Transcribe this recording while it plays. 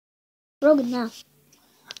Rogan now.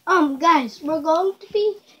 Guys, we're going to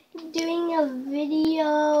be doing a video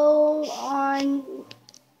on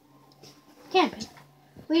camping.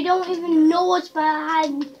 We don't even know what's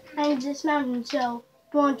behind this mountain, so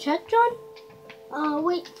do you want to check, John?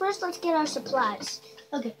 Wait, first let's get our supplies.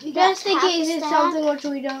 Okay, We got just in half a case it's stack. something which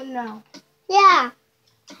we don't know. Yeah.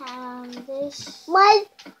 This. My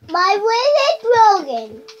way is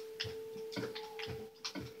Rogan.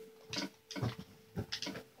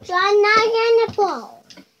 So I'm not gonna fall.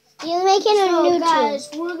 You're making a So new guys,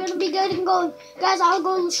 we're gonna be getting going. Guys, I'll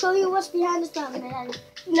go show you what's behind this mountain. And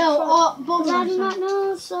No, both of I do us. not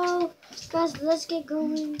know. So guys, let's get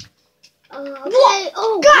going. Okay. What?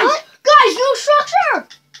 Oh, Guys, what? guys, new structure!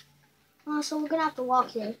 So we're gonna have to walk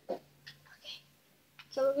here. Okay.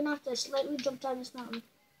 So we're gonna have to slightly jump down this mountain.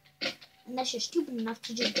 Unless you're stupid enough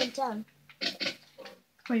to just jump down.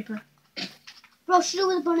 Creeper. Bro, shoot it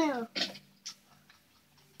with a bow and arrow.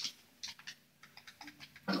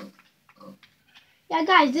 Yeah,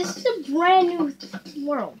 guys, this is a brand new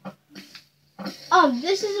world.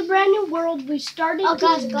 This is a brand new world. We started Oh,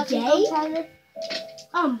 guys, got some today. gunpowder.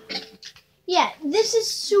 Yeah, this is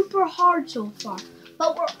super hard so far,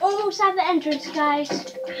 but we're almost at the entrance, guys.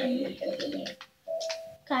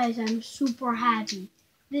 Guys, I'm super happy.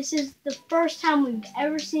 This is the first time we've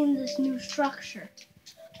ever seen this new structure.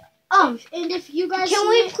 And if you guys Can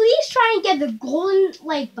we please try and get the golden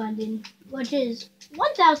like button, which is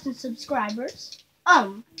 1,000 subscribers?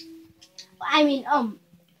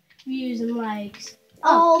 Views and likes.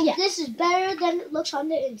 Yeah. This is better than it looks on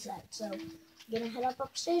the inside. So I'm gonna head up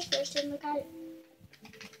upstairs first and look at it.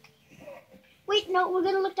 Wait, no, we're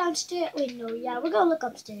gonna look downstairs. Wait, no, yeah, we're gonna look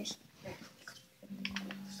upstairs.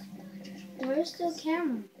 Where's the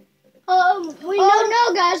camera?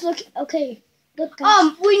 No, guys, look. Okay, look,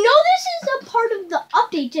 guys. We know this is a part of the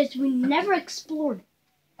update, just we never explored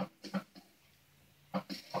it.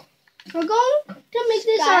 We're going to make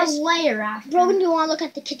this Guys, our lair after. Rogan, do you want to look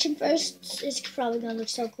at the kitchen first? It's probably gonna look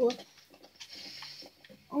so cool.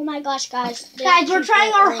 Oh my gosh, guys! Guys, we're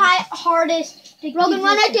trying our hardest to Rogan, keep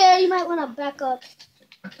run this right there. You might want to back up.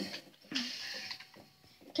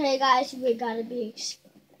 Okay, guys, we gotta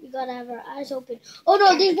have our eyes open. Oh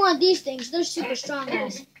no, these one of these things. They're super strong,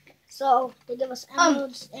 guys. So they give us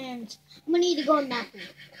emeralds, and I'm gonna need to go in that way.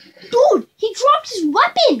 Dude, he dropped his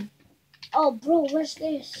weapon. Oh, bro, where's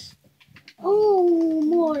this? Oh,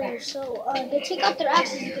 more. So they take out their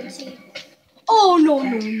axes. You can see. Oh no.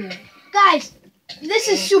 Guys, this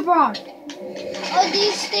is super hard. Oh,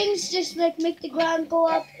 these things just like make the ground go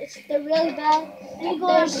up. They're really bad.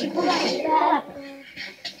 They're super bad.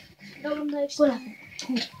 No one likes them.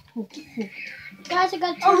 Guys, I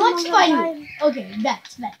got two. Let's find. Okay,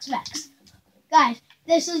 Vex. Guys,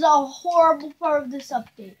 this is a horrible part of this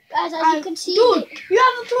update. Guys, as you can see, dude, you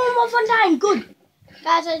have a Totem of Undying. Good.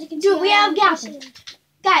 Guys, as you can see, Dude, we have gapples.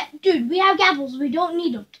 We have gapples. We don't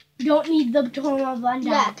need them. We don't need the Totem of Undying.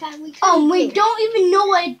 Yeah, we don't even know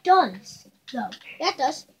what it does, though. Yeah, it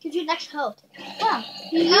does. Gives you extra health. Wow.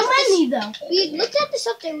 How many, though? We looked at this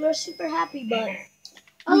update. We were super happy, but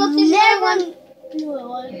look, there's never. another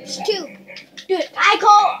one. It's two. Dude, I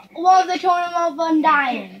call one of the Totem of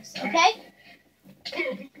Undyings, okay?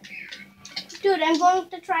 Dude, I'm going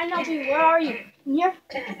to try and help you. Where are you? In here?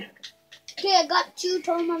 Okay, I got two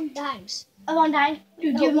Totem Undyings. Of Undying?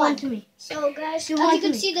 Dude, No, give one one. to me. So, guys, Give as one you to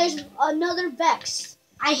can me. see, there's another Vex.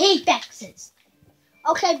 I hate Vexes.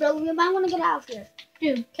 Okay, bro, we might want to get out of here.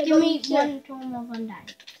 Dude, Okay, give go me here. one Totem of Undying.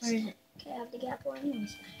 Where is it? Okay, I have the gap one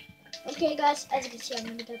anyways. Okay, guys, as you can see, I'm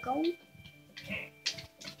going to get going.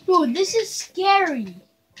 Dude, this is scary.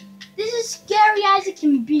 This is scary as it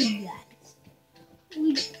can be, guys.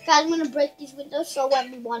 Guys, I'm going to break these windows so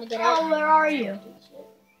when we want to get out. Oh, where are you?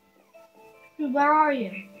 Dude, where are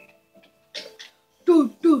you?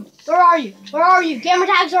 Dude, where are you? Where are you? Camera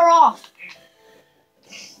tags are off.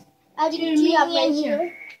 As you can Dude, see, meet I'm me right in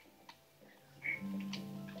here.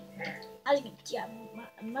 As you can see, I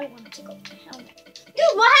might want to take off my helmet. Dude,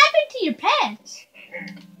 what happened to your pants?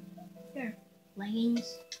 Here,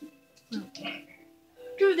 leggings. No.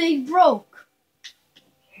 Dude, they broke.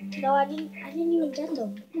 No, I didn't even get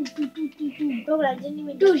them. Bro, I didn't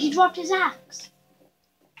even Dude, he dropped his axe.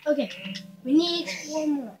 Okay, we need to explore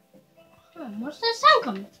more. Where's that sound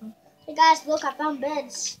coming from? Hey guys, look, I found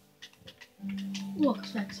beds. Look,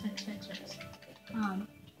 Vex. Guy,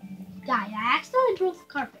 I accidentally broke the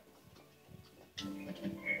carpet.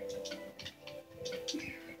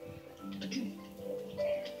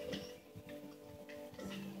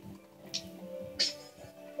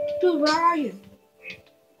 Dude, where are you?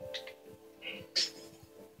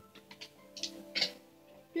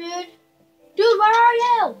 Dude, where are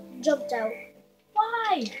you? Jump down. out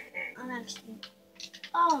Why? on accident.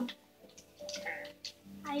 I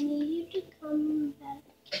need you to come back.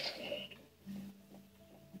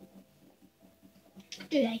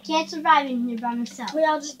 Dude, I can't survive in here by myself. Wait,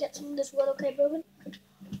 I'll just get some of this wood, okay, Brogan?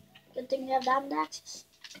 Good thing you have diamond axes.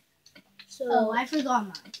 So, Oh, I forgot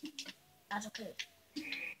mine. that's okay.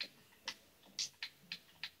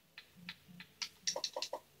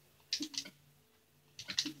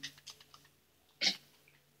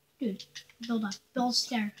 Dude, build up. Build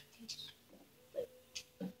stair.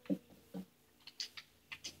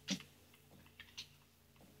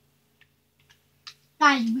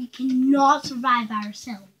 Guys, we cannot survive by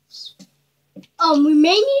ourselves. We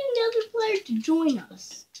may need another player to join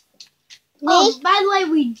us. Me? By the way,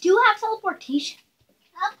 we do have teleportation.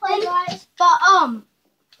 I'll play, guys. But,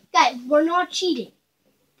 guys, we're not cheating.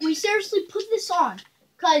 We seriously put this on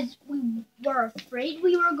because we were afraid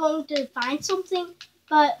we were going to find something.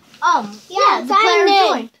 But, Yeah, the player find it.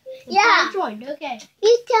 joined. The Yeah. player joined, okay.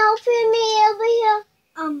 He's helping me over here.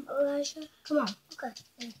 Elijah. Come on. Okay.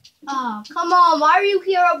 Oh, come on. Why are you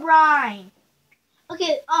here, O'Brien?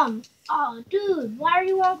 Okay, oh, dude, why are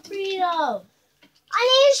you on creative? I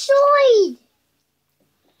need a sword.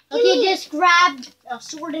 Okay, just grab a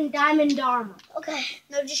sword and diamond armor. Okay.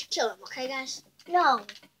 No, just kill him, okay, guys? No.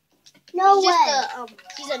 No he's way. Just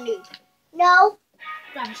he's a noob. No.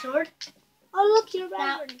 Grab a sword. Oh, look, you're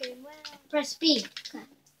Now- right. Wow. Press B.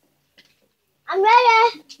 I'm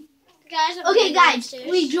ready. Guys, I'm Okay, going guys, downstairs.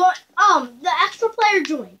 we joined. The extra player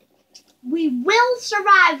joined. We will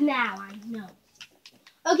survive now. I know.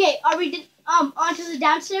 Okay, are we onto the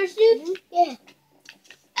downstairs, dude? Yeah.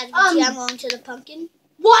 As you can see, I'm going to the pumpkin.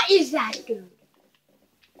 What is that, dude?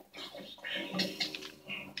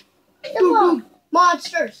 Dude,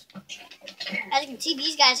 monsters. As you can see,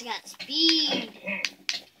 these guys got speed.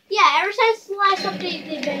 Yeah, ever since the last update,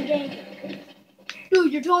 they've been getting.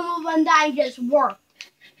 Dude, your total of undying just worked.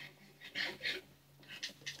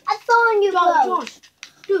 I found you, John, bro. John.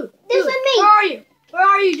 Dude, This dude, is me. Where are you? Where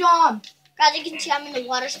are you, John? Guys, you can see I'm in the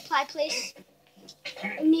water supply place.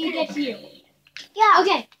 I need to get to you. Yeah.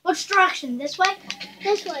 Okay, which direction? This way?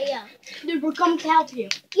 This way, yeah. Dude, we're coming to help you.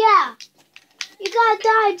 Yeah. You gotta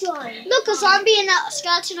die, John. Look, a zombie and a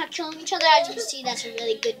skeleton are killing each other. As you can see, that's a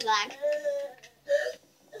really good lag.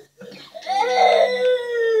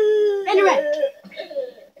 Anyway.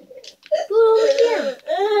 Dude, over here.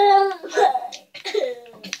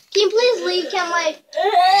 Can you please leave, Kenley?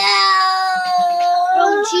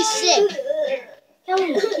 Roman, she's sick.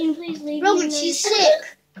 Kenley, can you please leave? Roman, me? she's sick.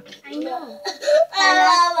 I know.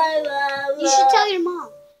 You should tell your mom.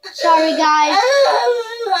 Sorry, guys.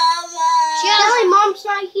 She has Kenley, Mom's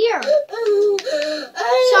not here.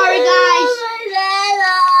 Sorry, guys.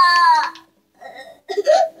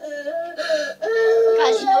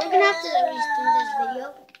 Guys, you know we're gonna have to redo this video.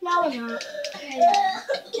 No, we're not.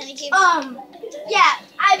 Can you keep? Yeah,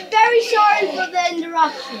 I'm very sorry for the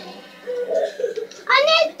interruption. I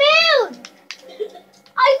need food.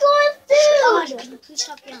 I got Oh, food. can you please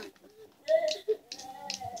stop yelling?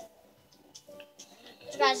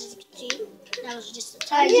 So guys, as you can see, that was just a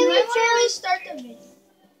tiny. Give me food. Start the video.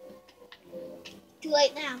 Too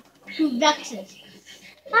late now. Two vexes.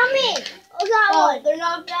 How many? I got Oh, one. they're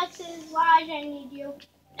not vexes. Why I need you?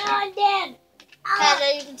 No, I'm dead. Guys,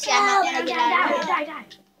 as you can see, I'm not gonna get out of here. Die.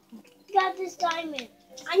 Got this diamond.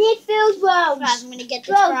 I need food, bro. Guys, I'm gonna get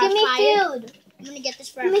this Bro, for give our me fire. food. I'm gonna get this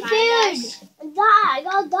for Give our me fire, food. guys. Die. I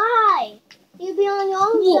gotta die. You be on your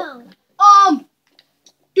own now.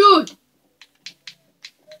 Dude.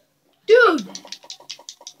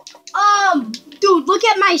 Dude, look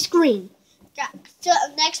at my screen. Yeah. So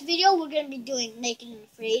next video, we're gonna be doing Naked and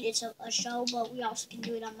Afraid. It's a show, but we also can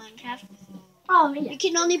do it on Minecraft. Oh, yeah. You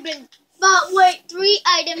can only bring But wait, 3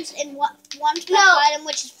 items in one special No. item,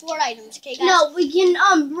 which is 4 items. Okay, guys? no, we can,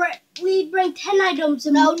 we bring 10 items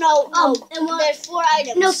and No. and one, There's 4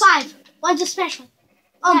 items. no, 5. One's a special.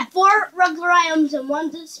 Yeah. 4 regular items and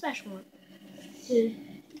one's a special one. Dude.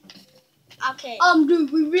 Okay.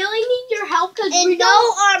 Dude, we really need your help because we And no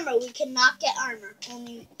don't. armor. We cannot get armor.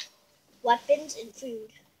 Only weapons and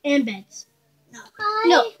food. And beds. Hi.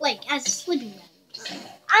 No, like, as sleeping beds.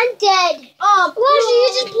 I'm dead. Well, you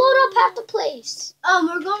just blowed up half the place.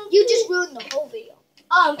 We're going You just ruined the whole video.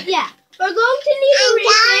 yeah. We're going to need to I'm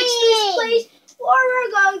refix this dying. place, or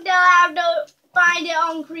we're going to have to find it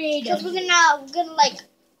on creative. Because we're gonna like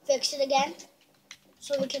fix it again,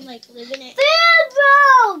 so we can like live in it. Food,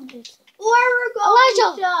 bro. Or we're going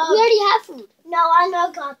Elijah, we already have food. No, I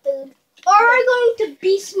not got food. or we're going to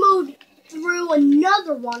beast mode through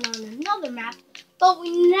another one on another map. But we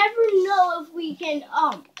never know if we can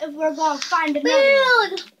if we're going to find another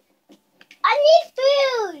one. Food.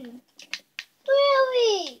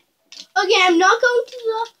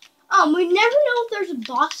 there's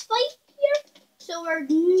a boss fight here, so we're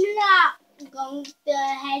not going to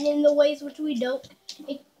head in the ways which we don't.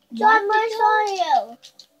 John, where are you?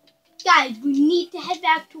 Guys, we need to head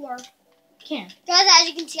back to our camp. Guys, as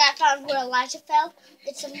you can see, I found where Elijah fell.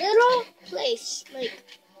 It's a little place, like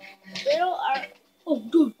little. Oh,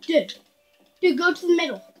 dude, go to the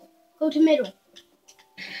middle. Go to middle.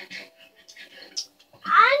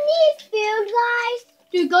 I need food, guys.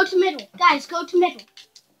 Dude, go to middle. Guys, go to middle.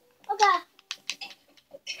 Okay.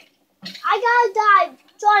 I gotta die.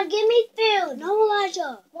 John, give me food. No,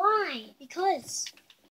 Elijah. Why? Because